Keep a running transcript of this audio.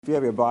If you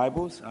have your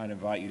Bibles, I'd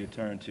invite you to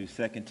turn to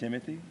Second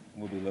Timothy.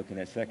 We'll be looking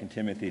at Second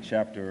Timothy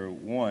chapter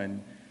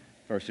 1,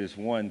 verses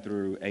 1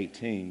 through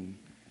 18.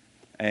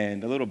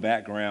 And a little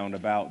background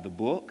about the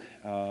book.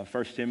 1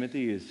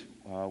 Timothy is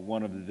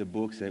one of the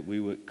books that we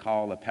would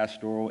call a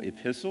pastoral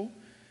epistle.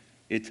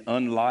 It's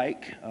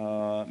unlike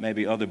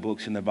maybe other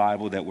books in the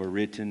Bible that were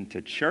written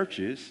to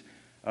churches.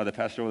 The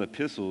pastoral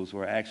epistles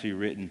were actually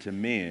written to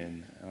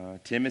men,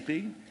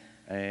 Timothy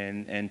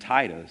and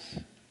Titus.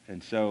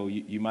 And so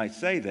you might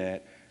say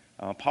that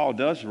Paul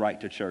does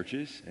write to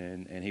churches,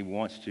 and he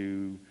wants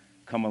to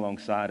come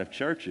alongside of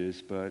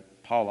churches,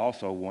 but Paul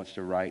also wants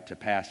to write to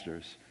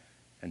pastors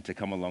and to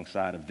come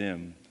alongside of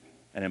them.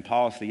 And in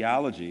Paul's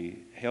theology,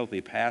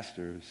 healthy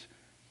pastors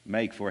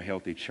make for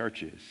healthy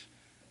churches.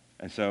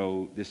 And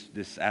so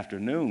this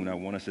afternoon, I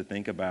want us to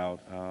think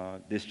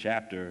about this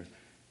chapter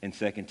in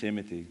 2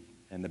 Timothy.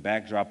 And the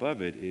backdrop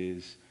of it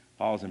is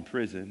Paul's in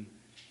prison,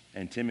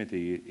 and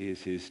Timothy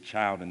is his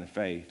child in the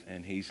faith,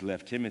 and he's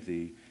left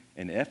Timothy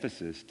in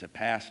Ephesus to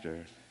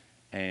pastor,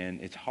 and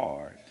it's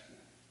hard,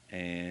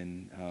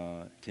 and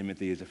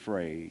Timothy is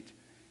afraid,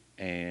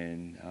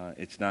 and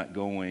it's not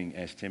going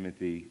as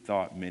Timothy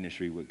thought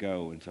ministry would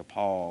go. And so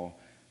Paul,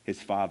 his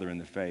father in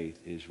the faith,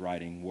 is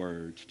writing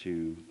words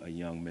to a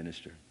young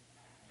minister.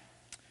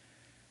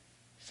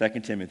 2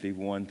 Timothy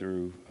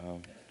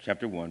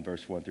chapter 1,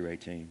 verse 1 through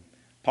 18.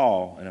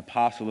 Paul, an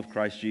apostle of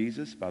Christ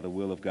Jesus, by the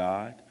will of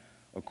God,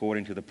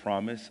 according to the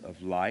promise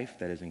of life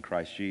that is in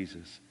Christ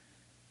Jesus,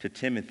 to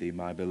Timothy,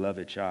 my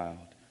beloved child,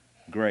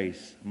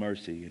 grace,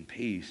 mercy, and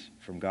peace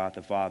from God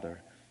the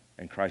Father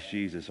and Christ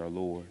Jesus our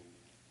Lord.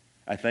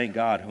 I thank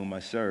God whom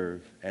I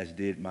serve, as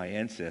did my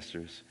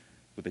ancestors,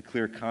 with a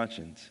clear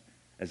conscience,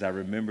 as I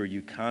remember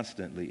you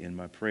constantly in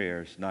my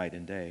prayers night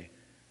and day.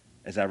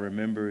 As I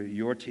remember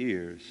your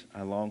tears,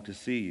 I long to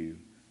see you,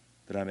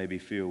 that I may be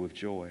filled with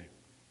joy.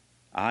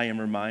 I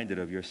am reminded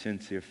of your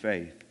sincere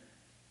faith,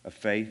 a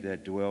faith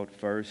that dwelt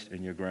first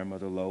in your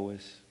grandmother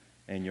Lois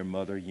and your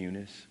mother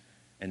Eunice,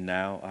 and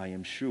now I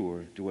am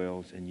sure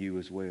dwells in you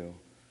as well.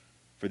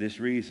 For this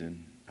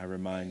reason, I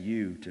remind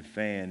you to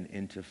fan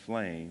into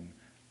flame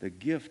the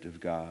gift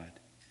of God,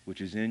 which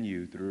is in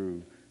you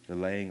through the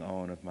laying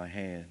on of my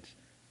hands.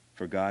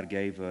 For God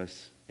gave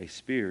us a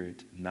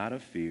spirit not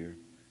of fear,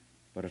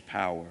 but of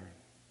power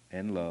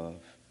and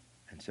love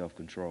and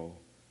self-control.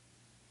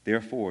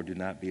 Therefore, do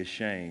not be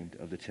ashamed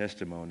of the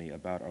testimony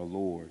about our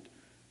Lord,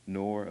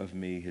 nor of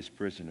me, his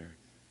prisoner,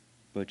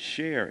 but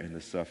share in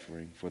the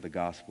suffering for the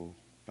gospel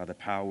by the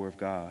power of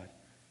God,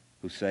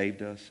 who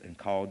saved us and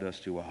called us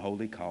to a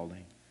holy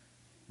calling,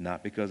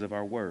 not because of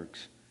our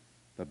works,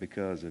 but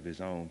because of his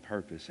own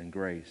purpose and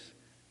grace,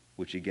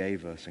 which he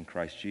gave us in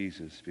Christ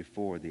Jesus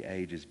before the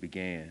ages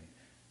began,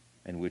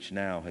 and which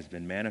now has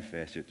been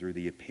manifested through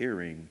the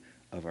appearing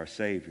of our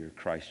Savior,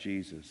 Christ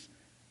Jesus,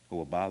 who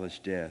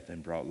abolished death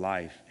and brought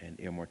life and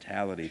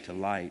immortality to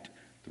light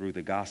through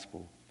the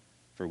gospel,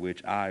 for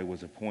which I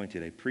was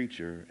appointed a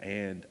preacher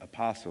and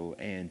apostle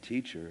and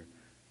teacher,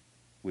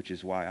 which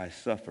is why I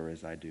suffer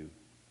as I do.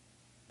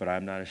 But I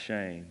am not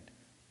ashamed,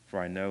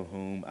 for I know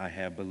whom I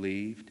have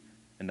believed,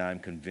 and I am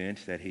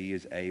convinced that he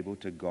is able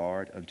to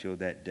guard until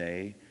that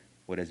day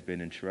what has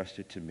been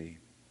entrusted to me.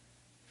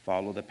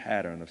 Follow the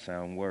pattern of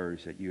sound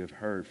words that you have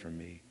heard from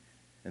me,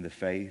 and the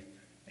faith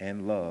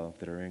and love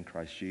that are in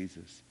Christ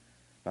Jesus.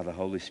 By the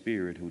Holy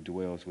Spirit who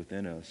dwells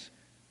within us,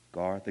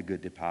 guard the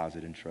good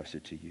deposit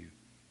entrusted to you.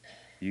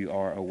 You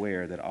are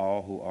aware that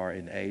all who are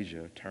in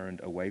Asia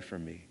turned away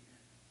from me,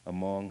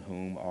 among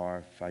whom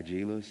are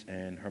Phygelus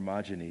and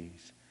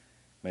Hermogenes.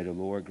 May the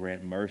Lord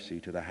grant mercy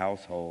to the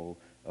household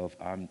of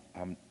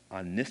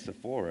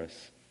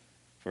Onesiphorus,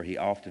 for he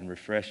often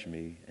refreshed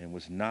me and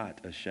was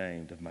not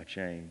ashamed of my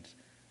chains.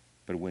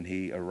 But when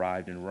he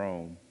arrived in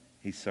Rome,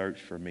 he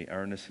searched for me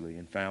earnestly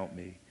and found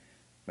me.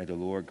 May the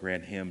Lord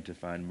grant him to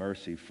find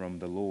mercy from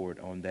the Lord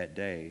on that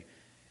day,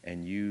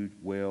 and you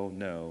well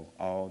know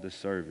all the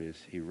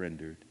service he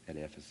rendered at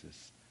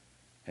Ephesus.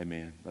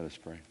 Amen. Let us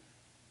pray.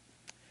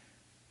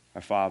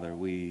 Our Father,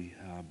 we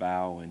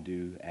bow and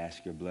do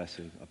ask your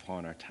blessing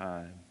upon our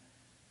time.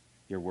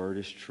 Your word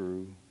is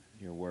true.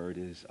 Your word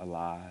is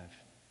alive.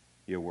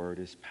 Your word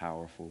is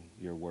powerful.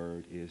 Your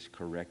word is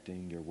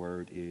correcting. Your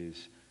word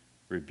is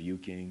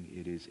rebuking.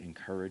 It is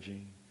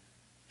encouraging.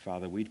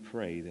 Father, we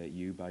pray that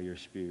you, by your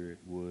Spirit,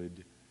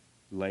 would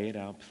lay it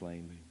out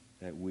plainly,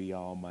 that we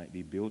all might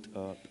be built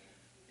up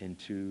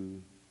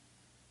into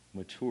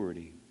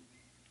maturity,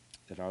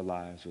 that our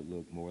lives would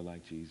look more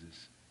like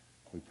Jesus.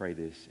 We pray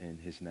this in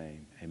his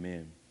name.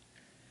 Amen.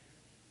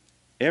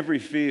 Every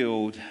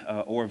field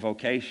or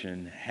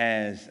vocation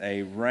has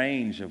a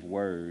range of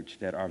words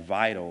that are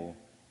vital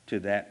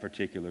to that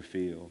particular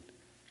field.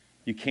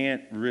 You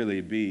can't really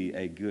be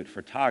a good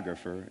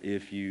photographer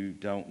if you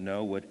don't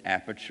know what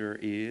aperture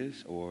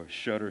is, or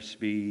shutter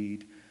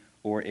speed,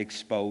 or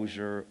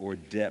exposure, or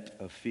depth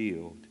of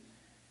field.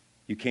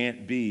 You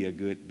can't be a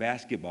good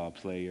basketball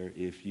player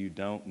if you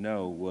don't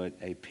know what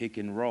a pick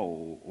and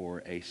roll,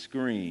 or a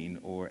screen,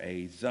 or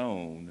a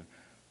zone,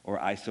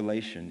 or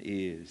isolation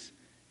is.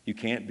 You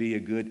can't be a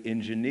good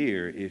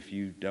engineer if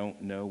you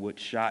don't know what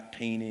shot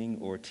peening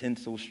or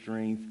tensile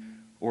strength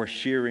or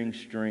shearing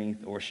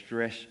strength or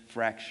stress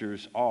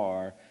fractures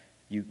are.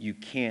 You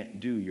can't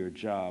do your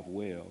job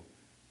well.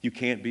 You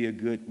can't be a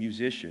good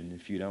musician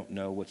if you don't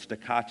know what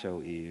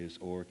staccato is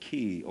or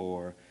key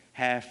or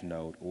half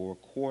note or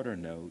quarter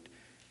note.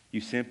 You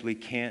simply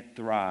can't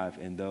thrive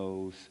in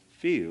those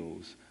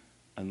fields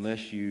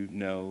unless you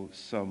know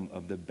some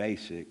of the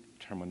basic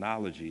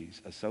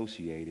terminologies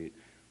associated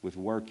with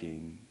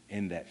working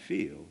in that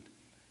field.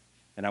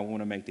 And I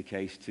want to make the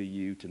case to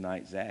you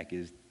tonight, Zach,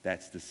 is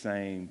that's the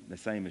same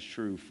is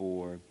true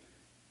for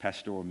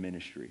pastoral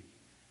ministry.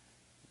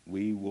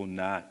 We will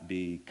not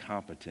be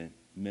competent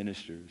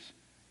ministers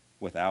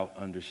without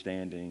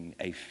understanding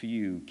a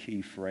few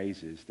key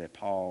phrases that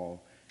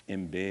Paul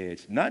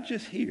embeds, not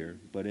just here,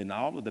 but in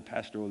all of the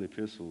pastoral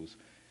epistles.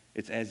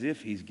 It's as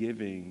if he's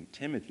giving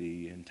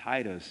Timothy and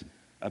Titus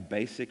a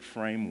basic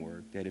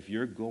framework that if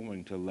you're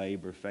going to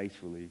labor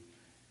faithfully,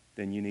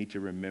 then you need to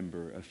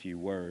remember a few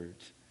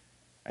words.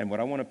 And what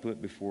I want to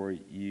put before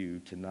you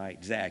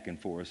tonight, Zach, and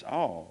for us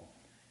all,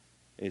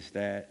 is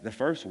that the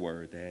first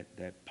word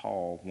that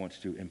Paul wants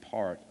to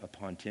impart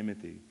upon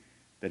Timothy,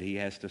 that he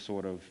has to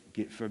sort of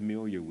get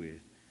familiar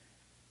with,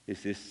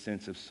 is this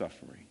sense of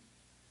suffering.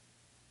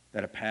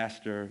 That a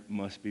pastor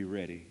must be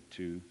ready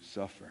to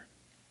suffer.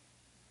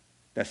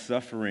 That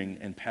suffering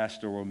and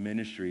pastoral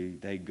ministry,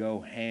 they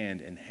go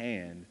hand in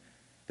hand,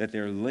 that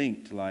they're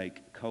linked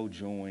like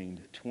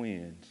co-joined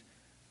twins.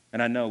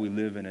 And I know we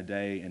live in a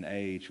day and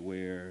age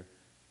where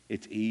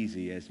it's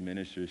easy as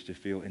ministers to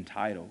feel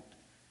entitled.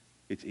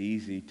 It's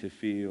easy to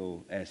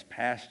feel as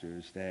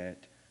pastors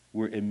that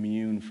we're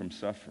immune from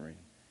suffering.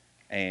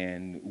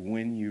 And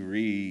when you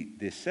read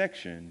this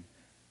section,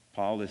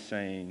 Paul is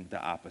saying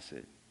the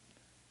opposite.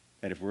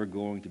 That if we're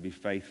going to be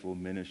faithful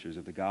ministers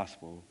of the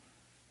gospel,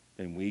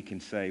 then we can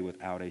say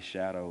without a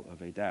shadow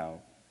of a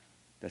doubt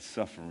that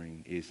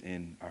suffering is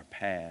in our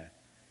path.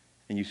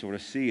 And you sort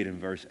of see it in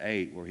verse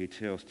 8 where he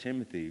tells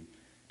Timothy,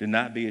 do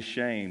not be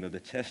ashamed of the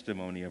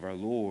testimony of our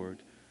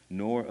Lord,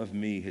 nor of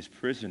me, his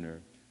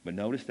prisoner. But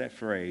notice that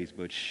phrase,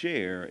 but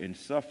share in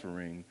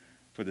suffering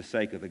for the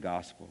sake of the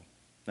gospel.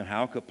 Now,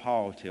 how could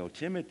Paul tell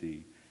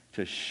Timothy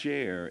to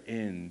share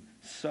in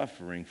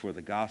suffering for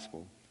the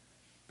gospel?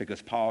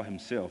 Because Paul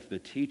himself, the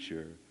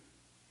teacher,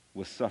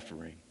 was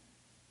suffering.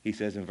 He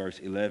says in verse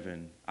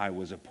 11, I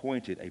was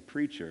appointed a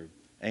preacher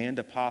and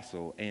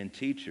apostle and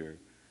teacher,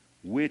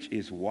 which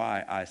is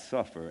why I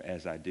suffer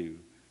as I do.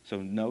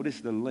 So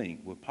notice the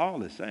link. What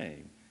Paul is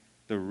saying,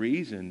 the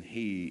reason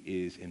he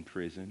is in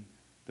prison,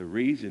 the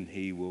reason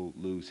he will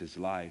lose his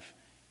life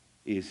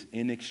is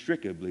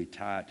inextricably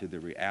tied to the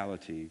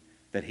reality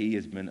that he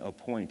has been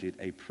appointed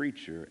a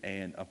preacher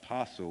and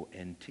apostle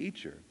and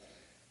teacher.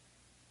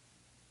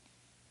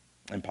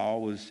 And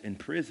Paul was in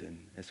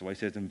prison. That's why he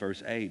says in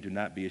verse 8, do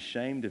not be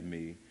ashamed of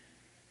me.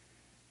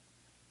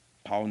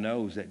 Paul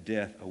knows that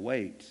death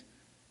awaits.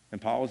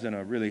 And Paul's in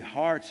a really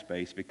hard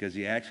space because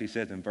he actually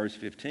says in verse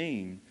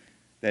 15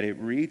 that it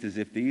reads as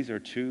if these are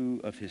two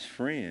of his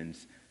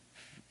friends,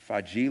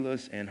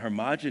 Phygelus and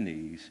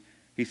Hermogenes.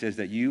 He says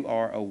that you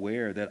are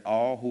aware that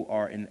all who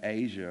are in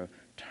Asia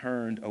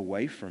turned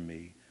away from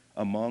me,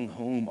 among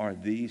whom are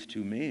these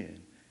two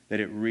men. That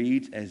it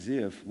reads as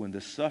if when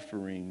the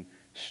suffering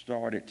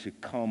started to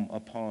come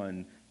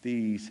upon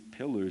these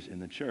pillars in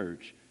the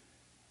church,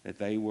 that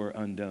they were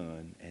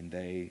undone and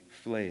they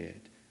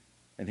fled.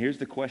 And here's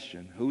the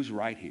question, who's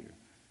right here?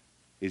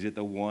 Is it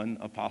the one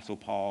Apostle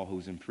Paul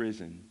who's in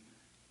prison,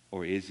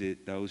 or is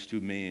it those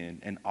two men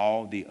and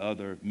all the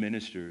other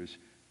ministers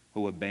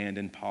who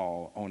abandoned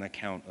Paul on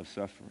account of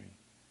suffering?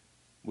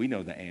 We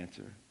know the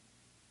answer.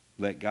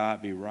 Let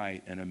God be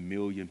right and a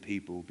million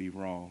people be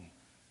wrong.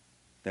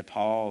 That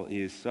Paul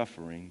is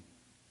suffering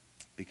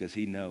because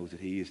he knows that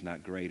he is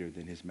not greater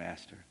than his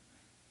master.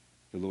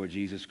 The Lord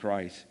Jesus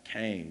Christ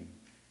came,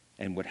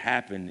 and what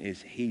happened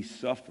is he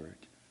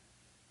suffered.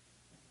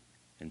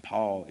 And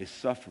Paul is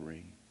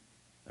suffering.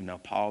 And now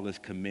Paul is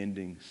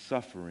commending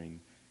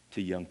suffering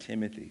to young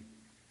Timothy.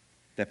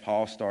 That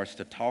Paul starts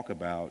to talk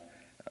about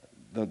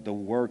the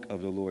work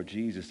of the Lord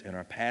Jesus in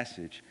our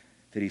passage,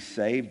 that he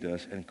saved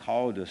us and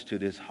called us to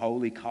this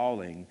holy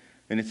calling.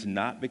 And it's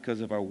not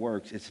because of our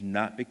works. It's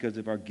not because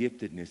of our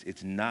giftedness.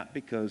 It's not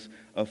because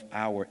of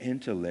our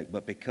intellect,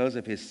 but because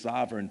of his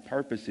sovereign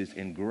purposes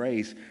and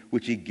grace,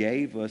 which he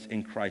gave us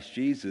in Christ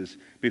Jesus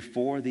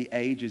before the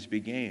ages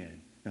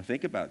began. Now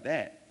think about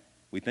that.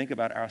 We think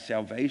about our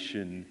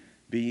salvation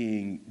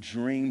being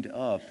dreamed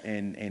up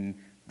and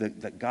the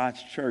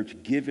God's church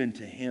given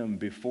to him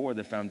before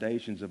the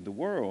foundations of the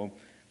world.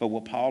 But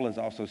what Paul is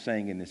also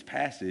saying in this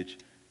passage,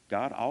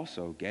 God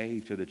also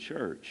gave to the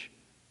church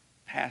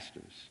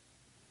pastors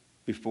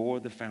before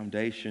the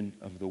foundation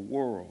of the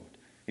world.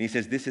 And he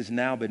says this has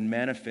now been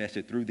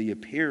manifested through the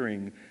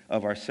appearing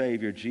of our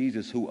Savior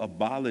Jesus, who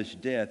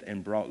abolished death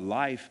and brought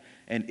life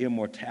and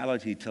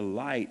immortality to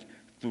light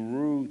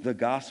through the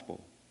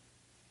gospel.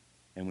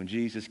 And when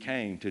Jesus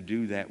came to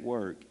do that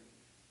work,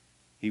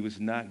 he was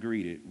not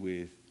greeted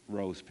with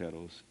rose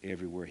petals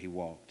everywhere he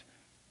walked.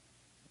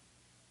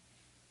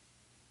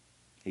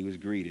 He was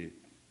greeted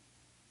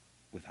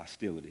with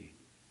hostility,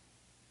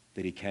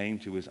 that he came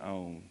to his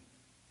own,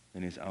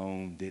 and his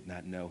own did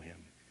not know him.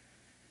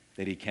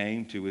 That he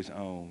came to his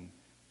own,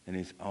 and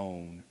his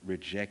own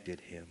rejected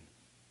him.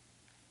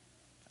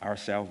 Our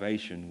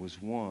salvation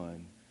was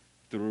won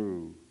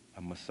through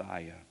a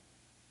Messiah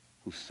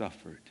who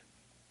suffered,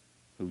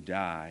 who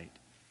died,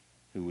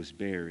 who was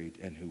buried,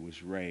 and who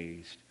was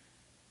raised.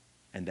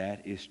 And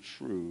that is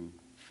true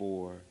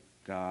for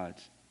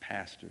God's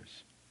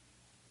pastors.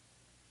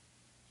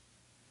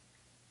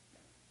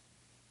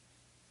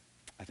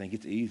 I think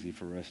it's easy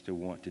for us to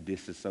want to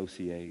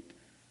disassociate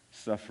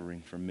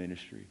suffering from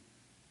ministry.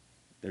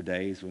 There are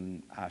days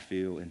when I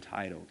feel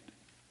entitled.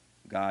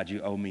 God,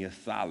 you owe me a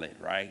solid,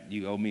 right?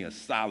 You owe me a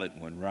solid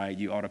one, right?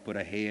 You ought to put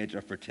a hedge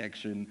of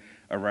protection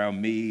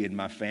around me and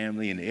my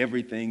family and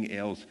everything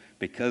else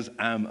because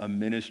I'm a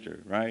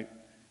minister, right?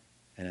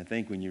 And I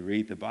think when you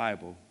read the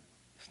Bible,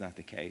 it's not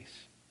the case.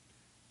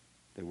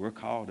 That we're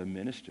called to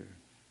minister,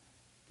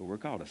 but we're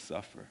called to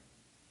suffer.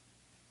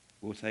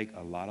 We'll take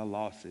a lot of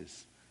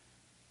losses,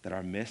 that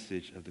our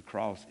message of the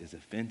cross is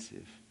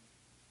offensive,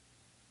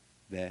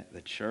 that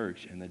the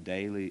church and the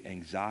daily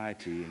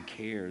anxiety and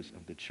cares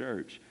of the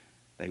church,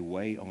 they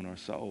weigh on our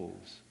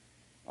souls.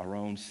 Our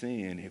own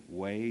sin, it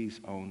weighs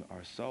on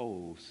our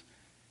souls.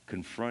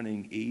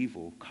 Confronting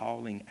evil,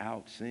 calling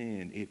out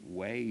sin, it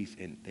weighs,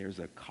 and there's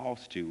a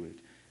cost to it.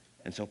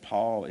 And so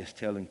Paul is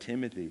telling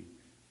Timothy,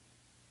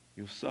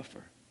 you'll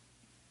suffer.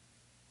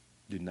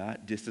 Do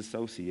not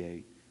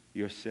disassociate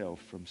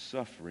yourself from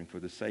suffering for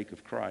the sake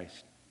of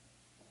Christ.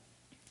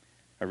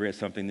 I read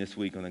something this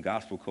week on the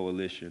Gospel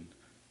Coalition,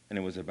 and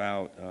it was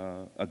about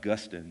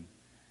Augustine.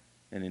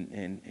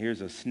 And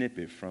here's a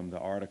snippet from the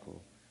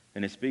article,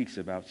 and it speaks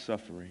about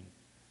suffering.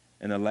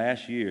 In the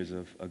last years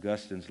of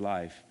Augustine's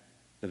life,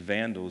 the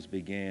Vandals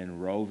began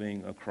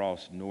roving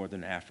across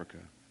northern Africa,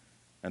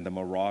 and the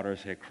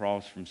marauders had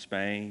crossed from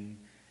Spain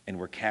and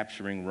were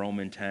capturing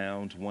Roman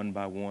towns one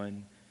by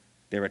one.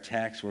 Their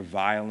attacks were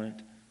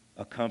violent,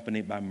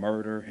 accompanied by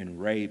murder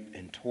and rape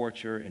and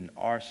torture and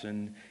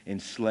arson,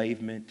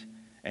 enslavement,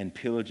 and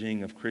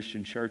pillaging of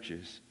Christian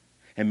churches.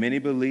 And many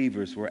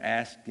believers were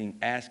asking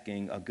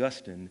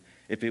Augustine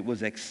if it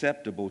was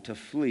acceptable to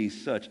flee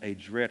such a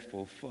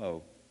dreadful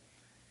foe.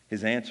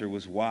 His answer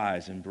was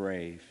wise and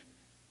brave.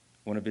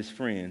 One of his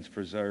friends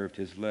preserved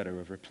his letter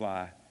of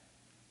reply.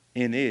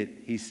 In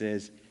it, he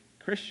says,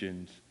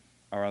 Christians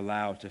are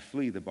allowed to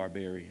flee the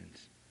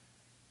barbarians,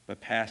 but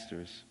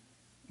pastors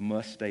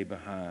must stay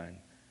behind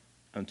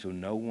until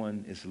no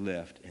one is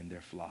left in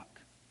their flock.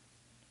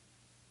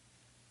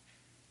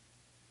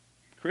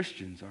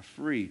 Christians are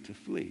free to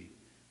flee,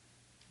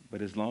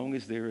 but as long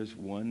as there is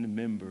one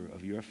member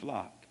of your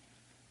flock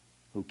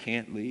who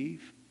can't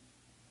leave,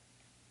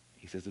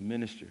 he says a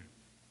minister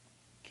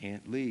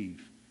can't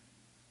leave.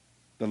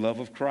 The love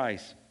of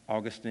Christ,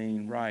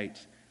 Augustine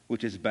writes,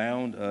 which has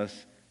bound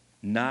us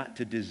not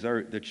to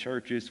desert the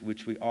churches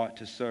which we ought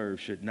to serve,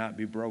 should not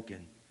be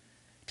broken.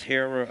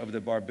 Terror of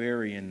the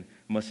barbarian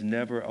must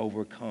never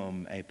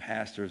overcome a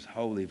pastor's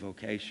holy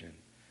vocation.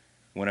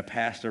 When a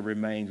pastor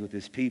remains with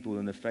his people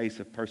in the face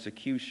of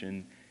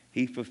persecution,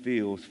 he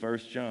fulfills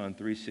 1 John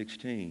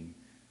 3:16.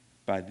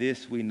 By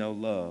this we know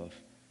love,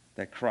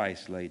 that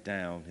Christ laid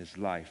down his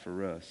life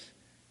for us,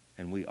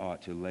 and we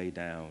ought to lay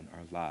down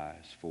our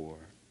lives for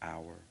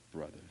our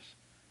brothers.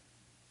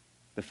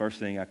 The first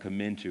thing I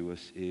commend to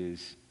us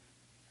is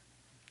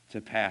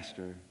to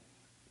pastor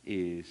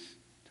is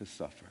to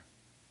suffer.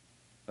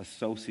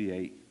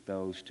 Associate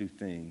those two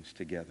things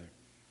together.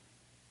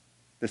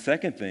 The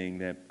second thing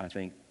that I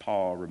think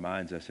Paul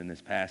reminds us in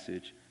this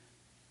passage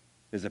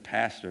is a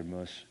pastor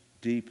must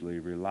deeply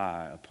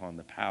rely upon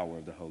the power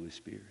of the Holy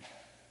Spirit.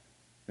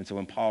 And so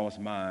in Paul's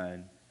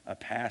mind, a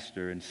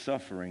pastor and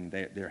suffering,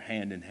 they're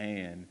hand in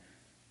hand,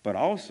 but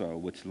also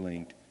what's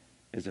linked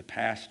is a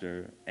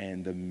pastor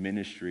and the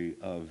ministry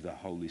of the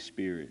Holy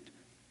Spirit.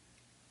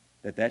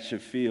 That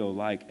should feel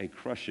like a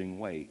crushing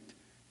weight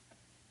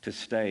to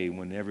stay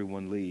when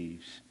everyone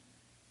leaves,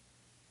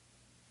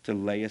 to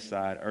lay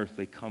aside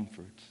earthly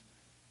comforts,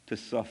 to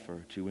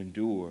suffer, to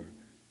endure,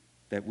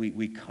 that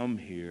we come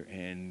here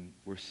and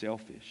we're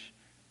selfish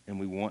and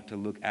we want to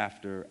look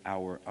after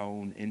our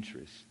own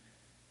interests.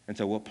 And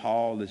so what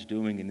Paul is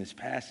doing in this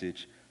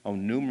passage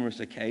on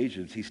numerous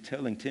occasions, he's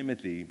telling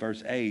Timothy,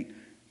 verse 8,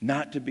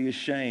 not to be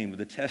ashamed of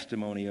the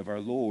testimony of our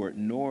Lord,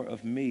 nor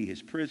of me,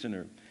 his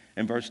prisoner.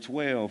 In verse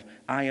 12,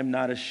 I am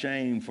not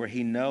ashamed, for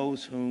he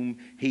knows whom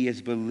he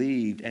has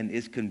believed and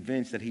is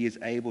convinced that he is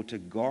able to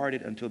guard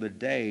it until the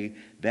day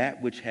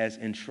that which has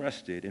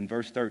entrusted. In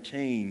verse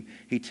 13,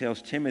 he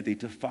tells Timothy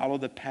to follow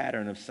the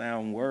pattern of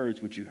sound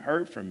words which you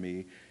heard from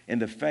me in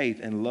the faith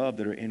and love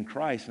that are in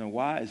Christ. Now,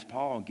 why is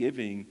Paul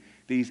giving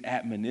these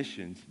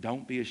admonitions?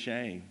 Don't be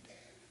ashamed.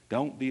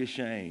 Don't be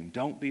ashamed.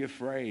 Don't be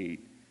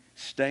afraid.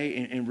 Stay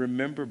and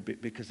remember,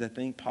 because I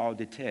think Paul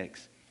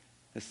detects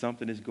that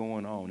something is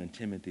going on in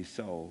Timothy's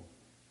soul,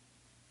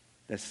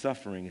 that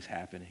suffering is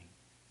happening.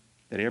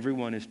 that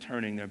everyone is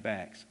turning their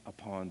backs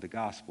upon the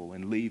gospel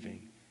and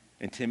leaving.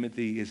 And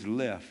Timothy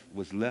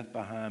was left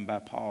behind by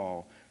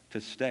Paul to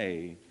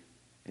stay.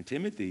 And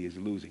Timothy is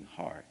losing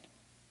heart.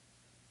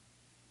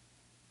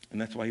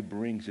 And that's why he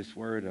brings this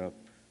word up,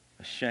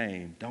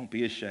 shame. Don't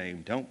be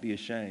ashamed. Don't be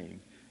ashamed.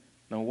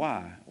 Now,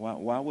 why?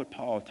 Why would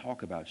Paul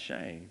talk about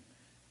shame?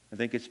 I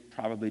think it's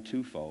probably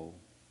twofold.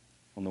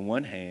 On the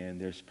one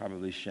hand, there's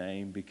probably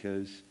shame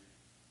because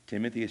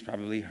Timothy has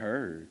probably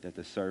heard that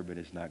the servant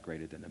is not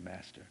greater than the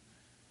master.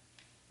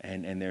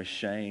 And there's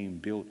shame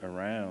built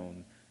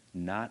around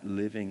not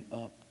living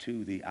up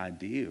to the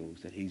ideals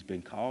that he's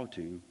been called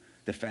to,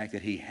 the fact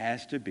that he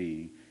has to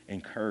be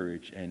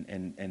encouraged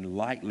and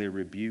lightly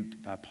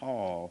rebuked by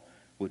Paul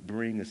would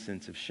bring a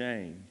sense of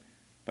shame.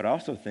 But I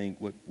also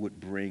think what would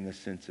bring a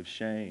sense of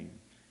shame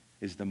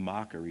is the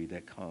mockery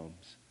that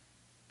comes.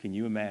 Can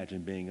you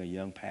imagine being a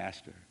young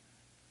pastor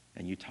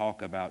and you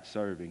talk about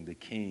serving the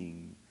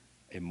King,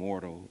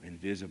 immortal,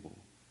 invisible,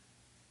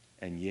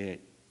 and yet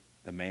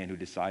the man who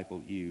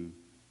discipled you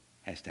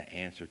has to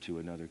answer to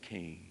another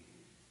king?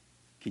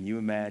 Can you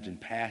imagine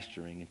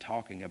pastoring and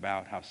talking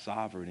about how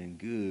sovereign and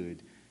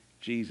good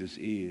Jesus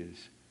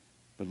is,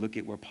 but look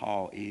at where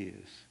Paul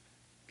is?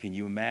 Can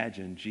you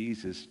imagine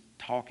Jesus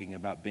talking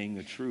about being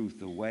the truth,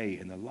 the way,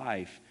 and the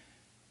life,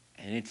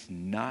 and it's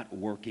not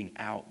working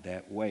out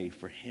that way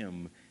for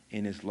him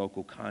in his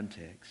local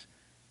context?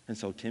 And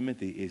so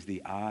Timothy is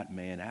the odd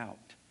man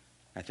out.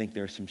 I think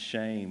there's some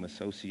shame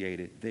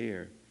associated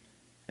there.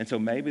 And so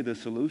maybe the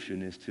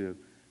solution is to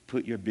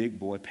put your big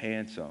boy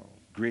pants on,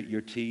 grit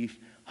your teeth,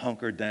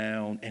 hunker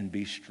down, and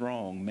be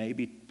strong.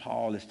 Maybe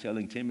Paul is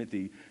telling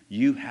Timothy,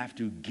 you have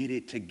to get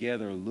it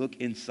together. Look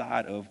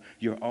inside of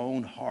your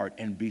own heart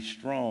and be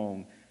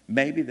strong.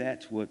 Maybe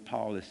that's what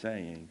Paul is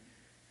saying,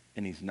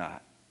 and he's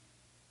not.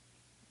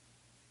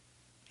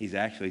 He's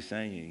actually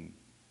saying,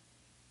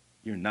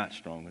 you're not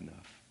strong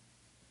enough.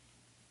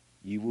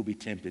 You will be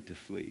tempted to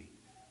flee.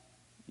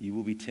 You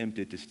will be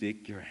tempted to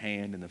stick your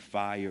hand in the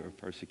fire of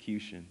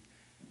persecution,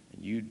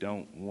 and you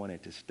don't want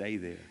it to stay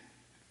there.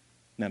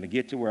 Now, to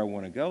get to where I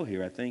want to go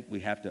here, I think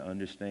we have to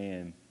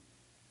understand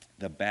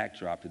the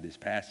backdrop to this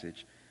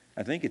passage.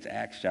 I think it's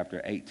Acts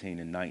chapter 18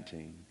 and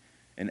 19.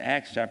 In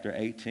Acts chapter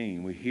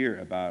 18, we hear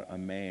about a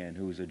man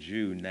who was a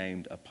Jew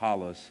named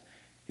Apollos.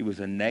 He was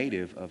a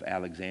native of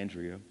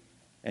Alexandria,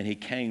 and he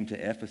came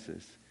to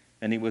Ephesus.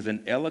 And he was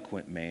an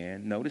eloquent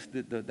man. Notice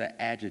the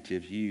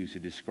adjectives used to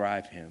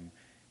describe him.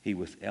 He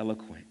was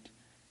eloquent,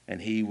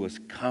 and he was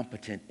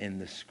competent in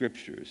the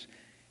scriptures,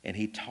 and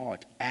he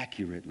taught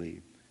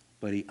accurately,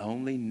 but he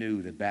only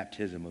knew the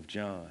baptism of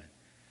John.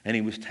 And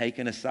he was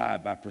taken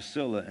aside by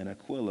Priscilla and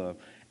Aquila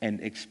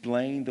and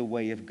explained the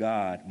way of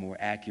God more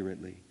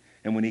accurately.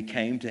 And when he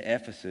came to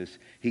Ephesus,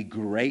 he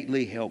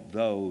greatly helped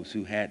those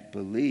who had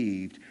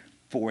believed,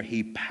 for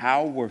he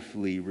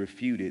powerfully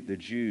refuted the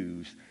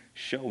Jews,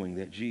 showing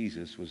that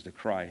Jesus was the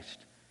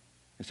Christ.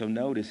 And so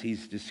notice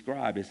he's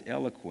described as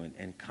eloquent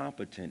and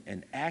competent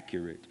and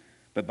accurate.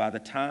 But by the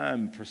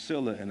time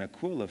Priscilla and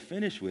Aquila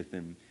finish with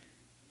him,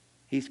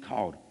 he's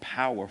called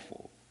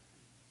powerful.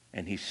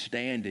 And he's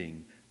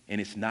standing,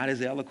 and it's not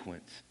his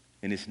eloquence,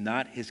 and it's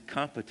not his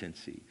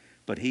competency,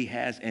 but he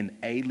has an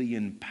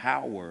alien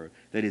power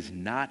that is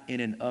not in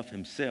and of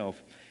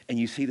himself. And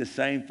you see the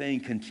same thing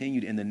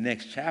continued in the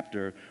next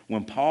chapter.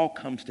 When Paul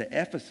comes to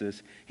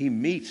Ephesus, he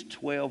meets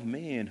 12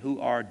 men who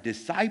are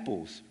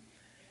disciples.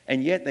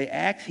 And yet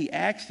he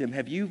asked them,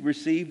 have you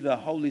received the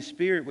Holy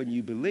Spirit when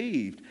you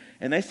believed?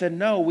 And they said,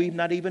 no, we've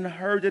not even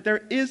heard that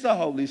there is a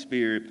Holy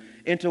Spirit.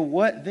 Into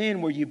what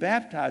then were you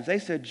baptized? They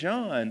said,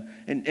 John.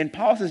 And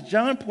Paul says,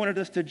 John pointed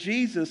us to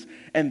Jesus,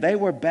 and they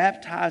were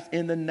baptized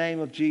in the name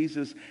of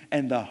Jesus,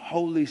 and the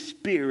Holy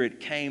Spirit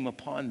came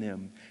upon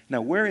them.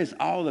 Now, where is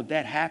all of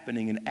that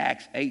happening in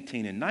Acts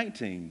 18 and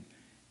 19?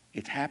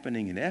 It's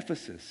happening in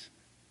Ephesus.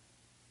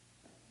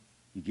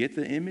 You get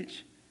the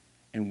image?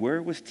 And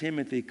where was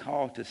Timothy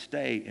called to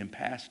stay and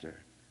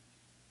pastor?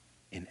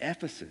 In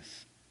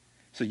Ephesus.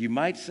 So you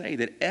might say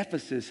that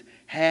Ephesus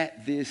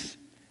had this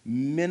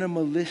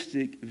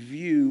minimalistic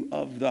view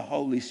of the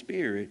Holy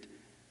Spirit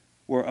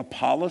where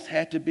Apollos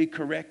had to be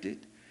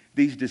corrected.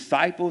 These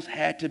disciples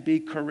had to be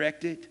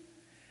corrected.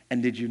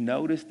 And did you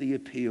notice the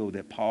appeal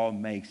that Paul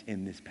makes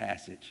in this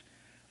passage?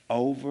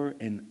 Over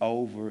and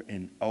over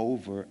and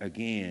over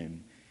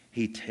again,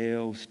 he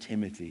tells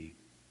Timothy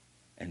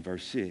in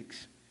verse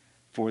 6,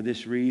 for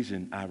this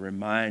reason, I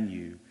remind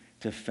you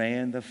to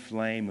fan the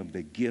flame of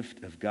the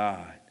gift of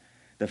God.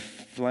 The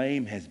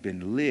flame has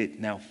been lit.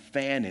 Now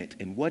fan it.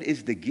 And what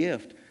is the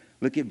gift?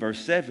 Look at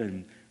verse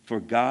 7. For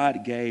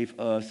God gave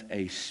us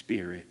a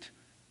spirit,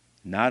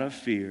 not of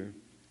fear,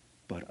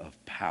 but of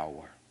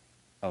power,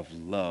 of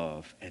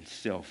love, and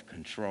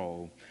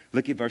self-control.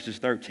 Look at verses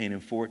 13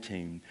 and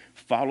 14.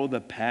 Follow the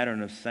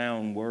pattern of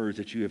sound words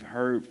that you have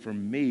heard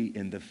from me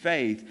in the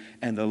faith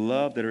and the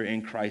love that are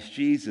in Christ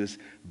Jesus,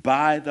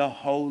 by the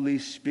Holy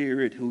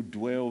Spirit who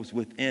dwells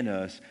within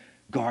us.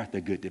 Guard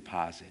the good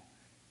deposit.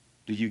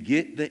 Do you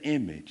get the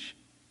image?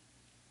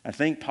 I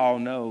think Paul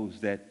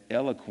knows that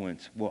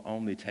eloquence will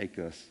only take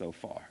us so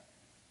far.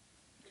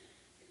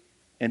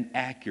 And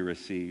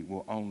accuracy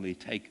will only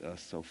take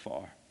us so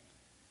far.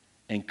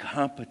 And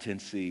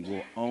competency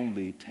will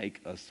only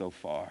take us so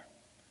far.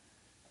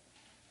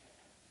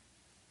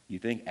 You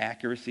think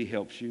accuracy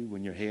helps you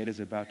when your head is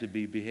about to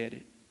be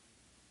beheaded?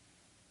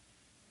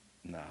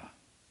 Nah.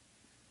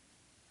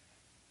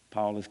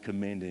 Paul is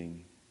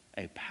commending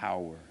a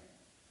power,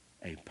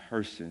 a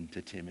person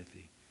to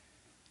Timothy.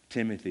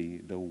 Timothy,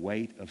 the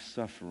weight of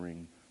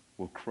suffering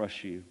will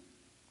crush you.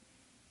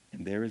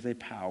 And there is a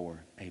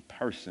power, a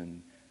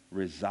person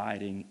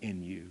residing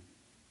in you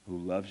who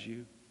loves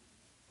you,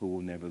 who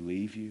will never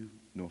leave you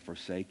nor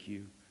forsake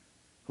you,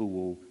 who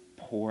will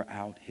pour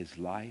out his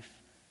life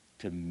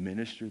to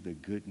minister the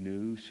good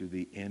news to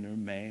the inner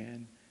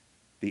man.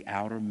 The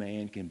outer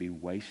man can be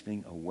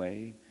wasting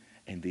away,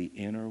 and the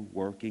inner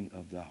working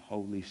of the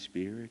Holy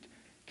Spirit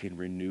can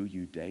renew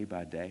you day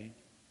by day.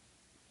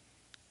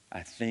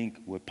 I think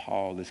what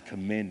Paul is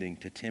commending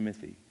to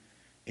Timothy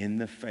in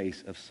the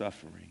face of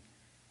suffering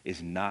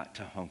is not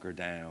to hunker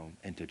down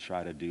and to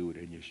try to do it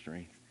in your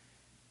strength.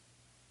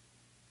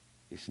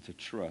 It's to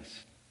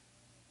trust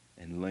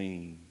and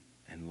lean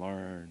and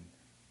learn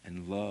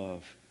and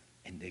love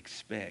and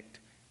expect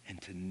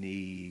and to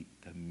need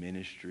the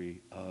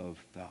ministry of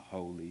the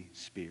Holy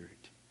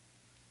Spirit.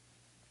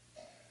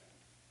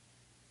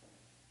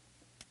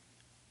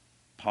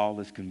 Paul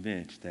is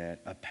convinced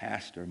that a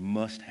pastor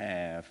must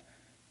have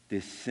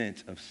this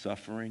sense of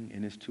suffering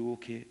in his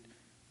toolkit.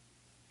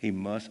 He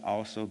must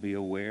also be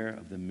aware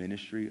of the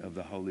ministry of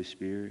the Holy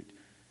Spirit.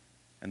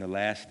 And the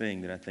last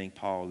thing that I think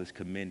Paul is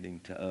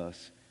commending to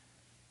us,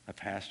 a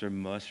pastor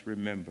must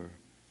remember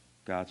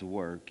God's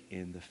work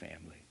in the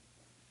family.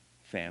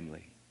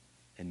 Family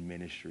and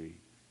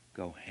ministry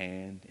go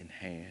hand in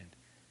hand.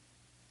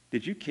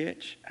 Did you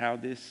catch how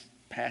this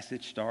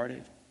passage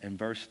started in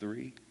verse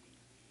 3?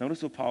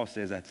 Notice what Paul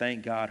says, I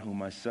thank God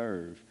whom I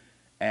serve,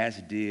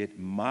 as did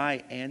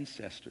my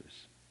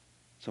ancestors.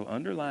 So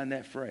underline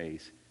that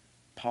phrase.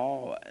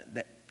 Paul,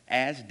 that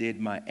as did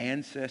my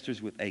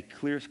ancestors, with a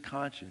clear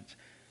conscience.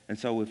 And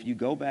so if you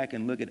go back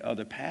and look at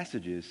other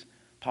passages,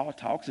 Paul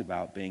talks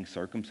about being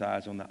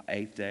circumcised on the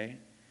 8th day.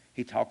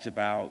 He talks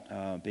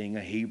about being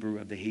a Hebrew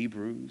of the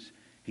Hebrews.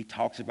 He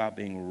talks about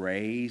being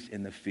raised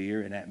in the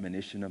fear and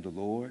admonition of the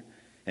Lord.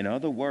 In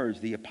other words,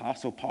 the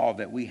Apostle Paul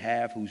that we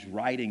have who's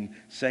writing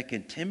 2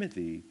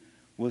 Timothy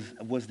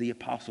was the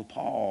Apostle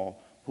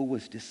Paul who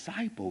was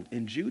discipled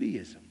in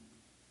Judaism,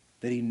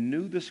 that he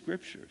knew the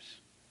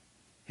Scriptures.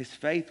 His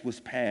faith was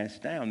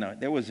passed down. Now,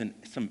 there was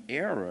some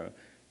error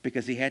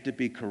because he had to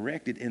be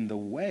corrected in the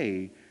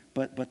way,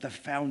 but the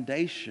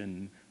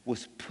foundation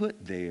was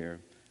put there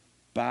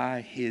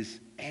by his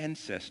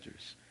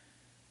ancestors.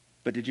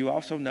 But did you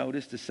also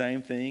notice the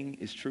same thing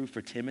is true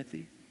for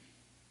Timothy?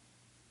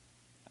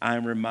 I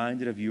am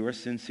reminded of your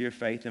sincere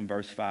faith in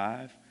verse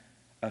 5,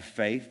 a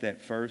faith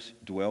that first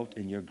dwelt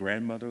in your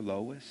grandmother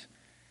Lois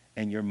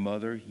and your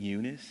mother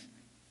Eunice,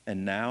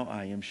 and now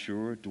I am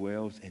sure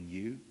dwells in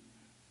you.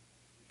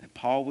 That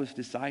Paul was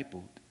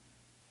discipled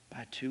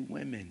by two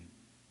women.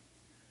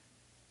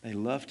 They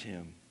loved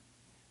him.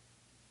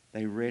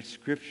 They read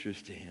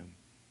scriptures to him.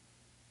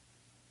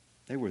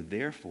 They were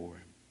there for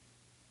him.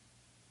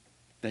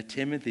 That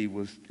Timothy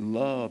was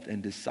loved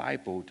and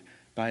discipled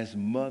by his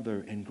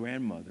mother and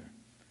grandmother.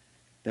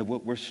 That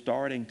what we're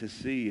starting to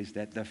see is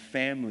that the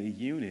family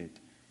unit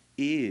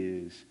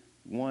is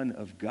one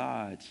of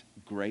God's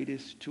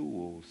greatest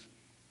tools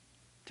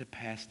to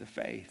pass the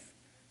faith.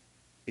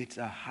 It's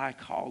a high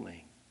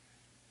calling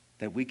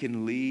that we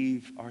can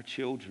leave our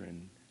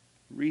children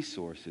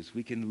resources.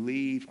 We can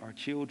leave our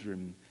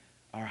children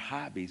our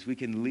hobbies. We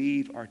can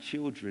leave our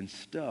children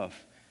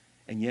stuff.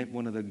 And yet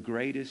one of the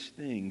greatest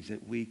things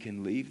that we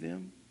can leave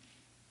them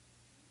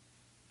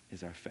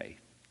is our faith.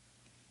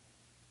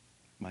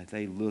 Might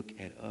they look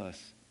at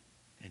us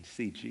and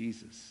see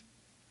Jesus?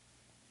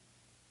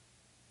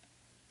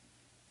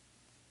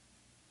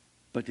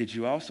 But did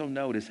you also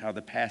notice how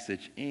the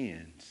passage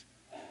ends?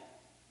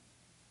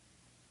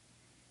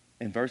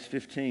 In verse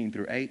 15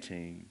 through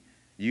 18,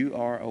 you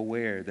are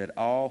aware that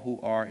all who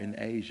are in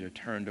Asia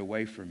turned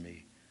away from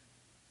me,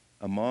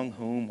 among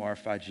whom are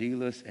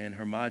Phygelus and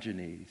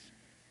Hermogenes.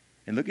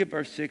 And look at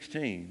verse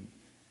 16.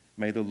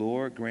 May the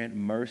Lord grant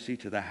mercy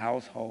to the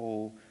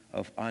household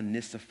of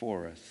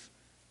Onesiphorus,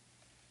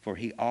 for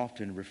he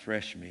often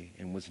refreshed me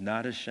and was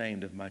not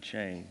ashamed of my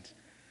chains.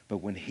 But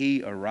when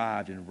he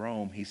arrived in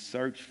Rome, he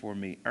searched for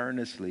me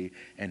earnestly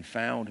and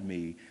found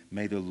me.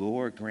 May the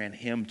Lord grant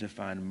him to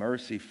find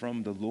mercy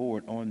from the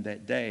Lord on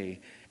that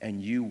day.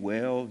 And you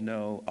well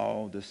know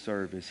all the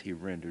service he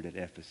rendered at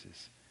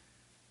Ephesus.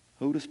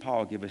 Who does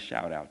Paul give a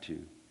shout out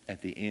to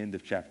at the end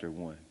of chapter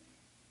 1?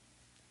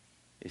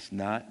 It's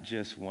not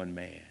just one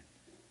man.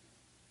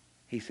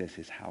 He says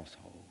his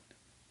household.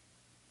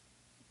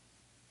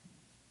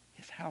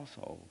 His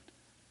household.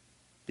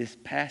 This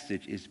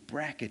passage is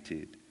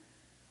bracketed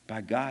by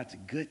God's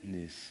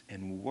goodness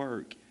and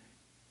work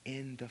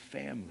in the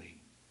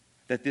family.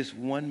 That this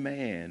one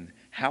man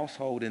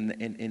household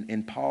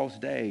in Paul's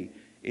day,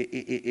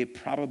 it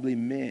probably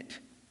meant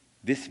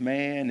this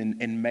man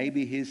and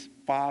maybe his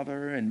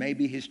father and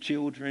maybe his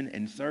children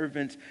and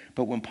servants.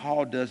 But when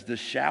Paul does the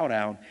shout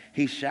out,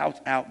 he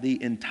shouts out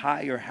the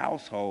entire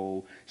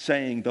household,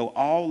 saying, though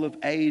all of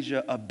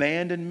Asia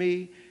abandoned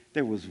me,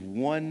 there was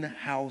one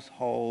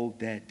household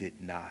that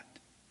did not.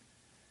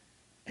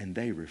 And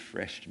they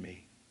refreshed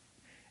me.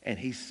 And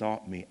he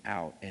sought me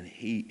out and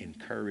he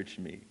encouraged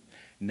me.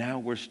 Now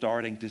we're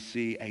starting to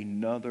see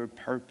another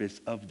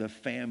purpose of the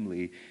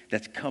family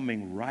that's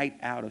coming right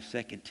out of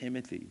 2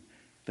 Timothy.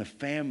 The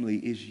family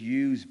is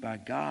used by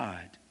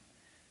God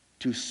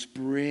to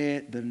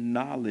spread the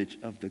knowledge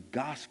of the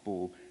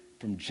gospel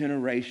from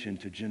generation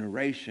to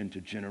generation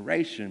to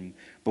generation.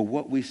 But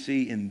what we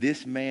see in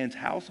this man's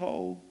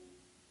household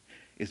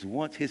is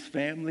once his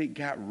family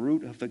got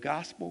root of the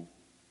gospel,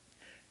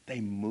 they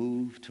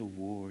moved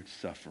towards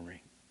suffering.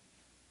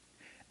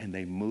 And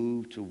they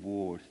moved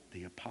towards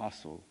the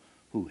apostle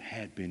who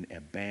had been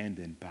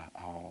abandoned by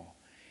all.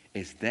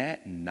 Is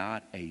that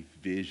not a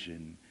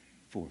vision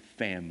for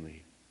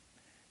family?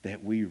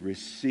 That we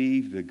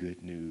receive the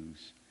good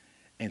news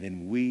and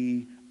then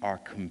we are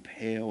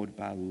compelled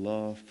by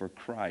love for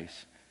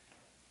Christ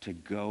to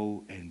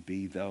go and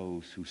be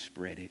those who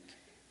spread it.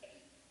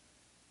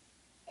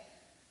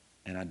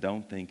 And I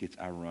don't think it's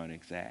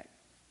ironic, Zach,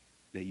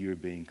 that you're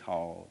being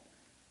called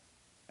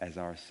as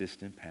our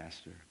assistant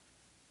pastor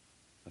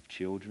of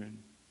children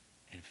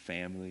and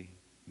family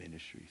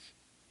ministries.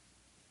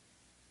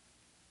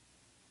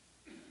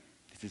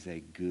 This is a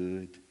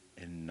good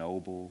and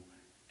noble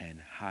and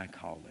high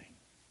calling.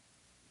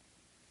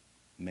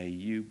 May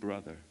you,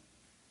 brother,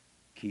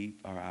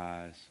 keep our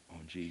eyes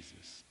on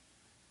Jesus.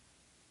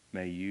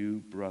 May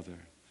you, brother,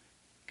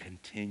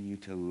 continue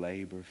to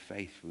labor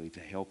faithfully to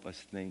help us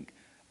think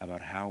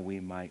about how we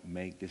might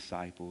make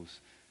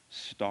disciples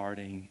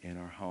starting in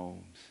our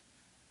homes.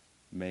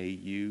 May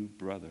you,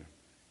 brother,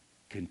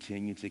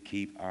 continue to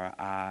keep our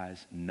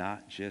eyes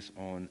not just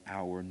on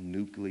our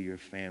nuclear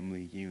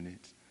family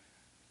units,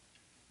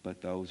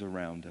 but those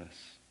around us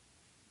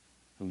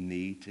who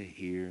need to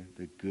hear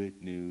the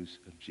good news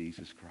of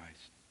Jesus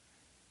Christ.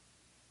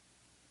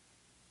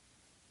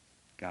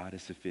 God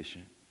is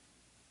sufficient.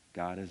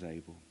 God is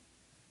able.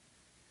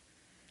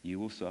 You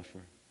will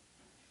suffer,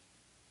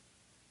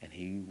 and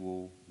he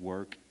will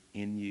work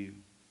in you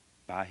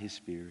by his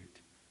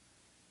Spirit.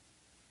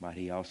 Might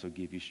he also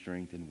give you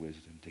strength and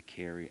wisdom to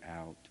carry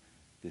out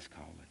this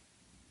calling.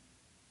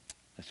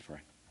 Let's pray.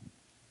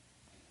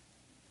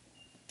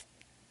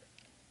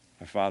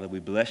 Our Father, we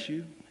bless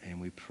you,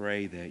 and we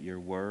pray that your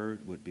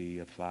word would be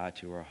applied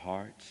to our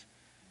hearts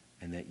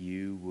and that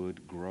you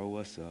would grow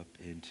us up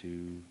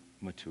into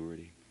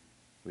maturity.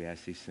 We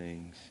ask these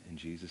things in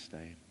Jesus'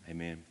 name.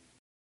 Amen.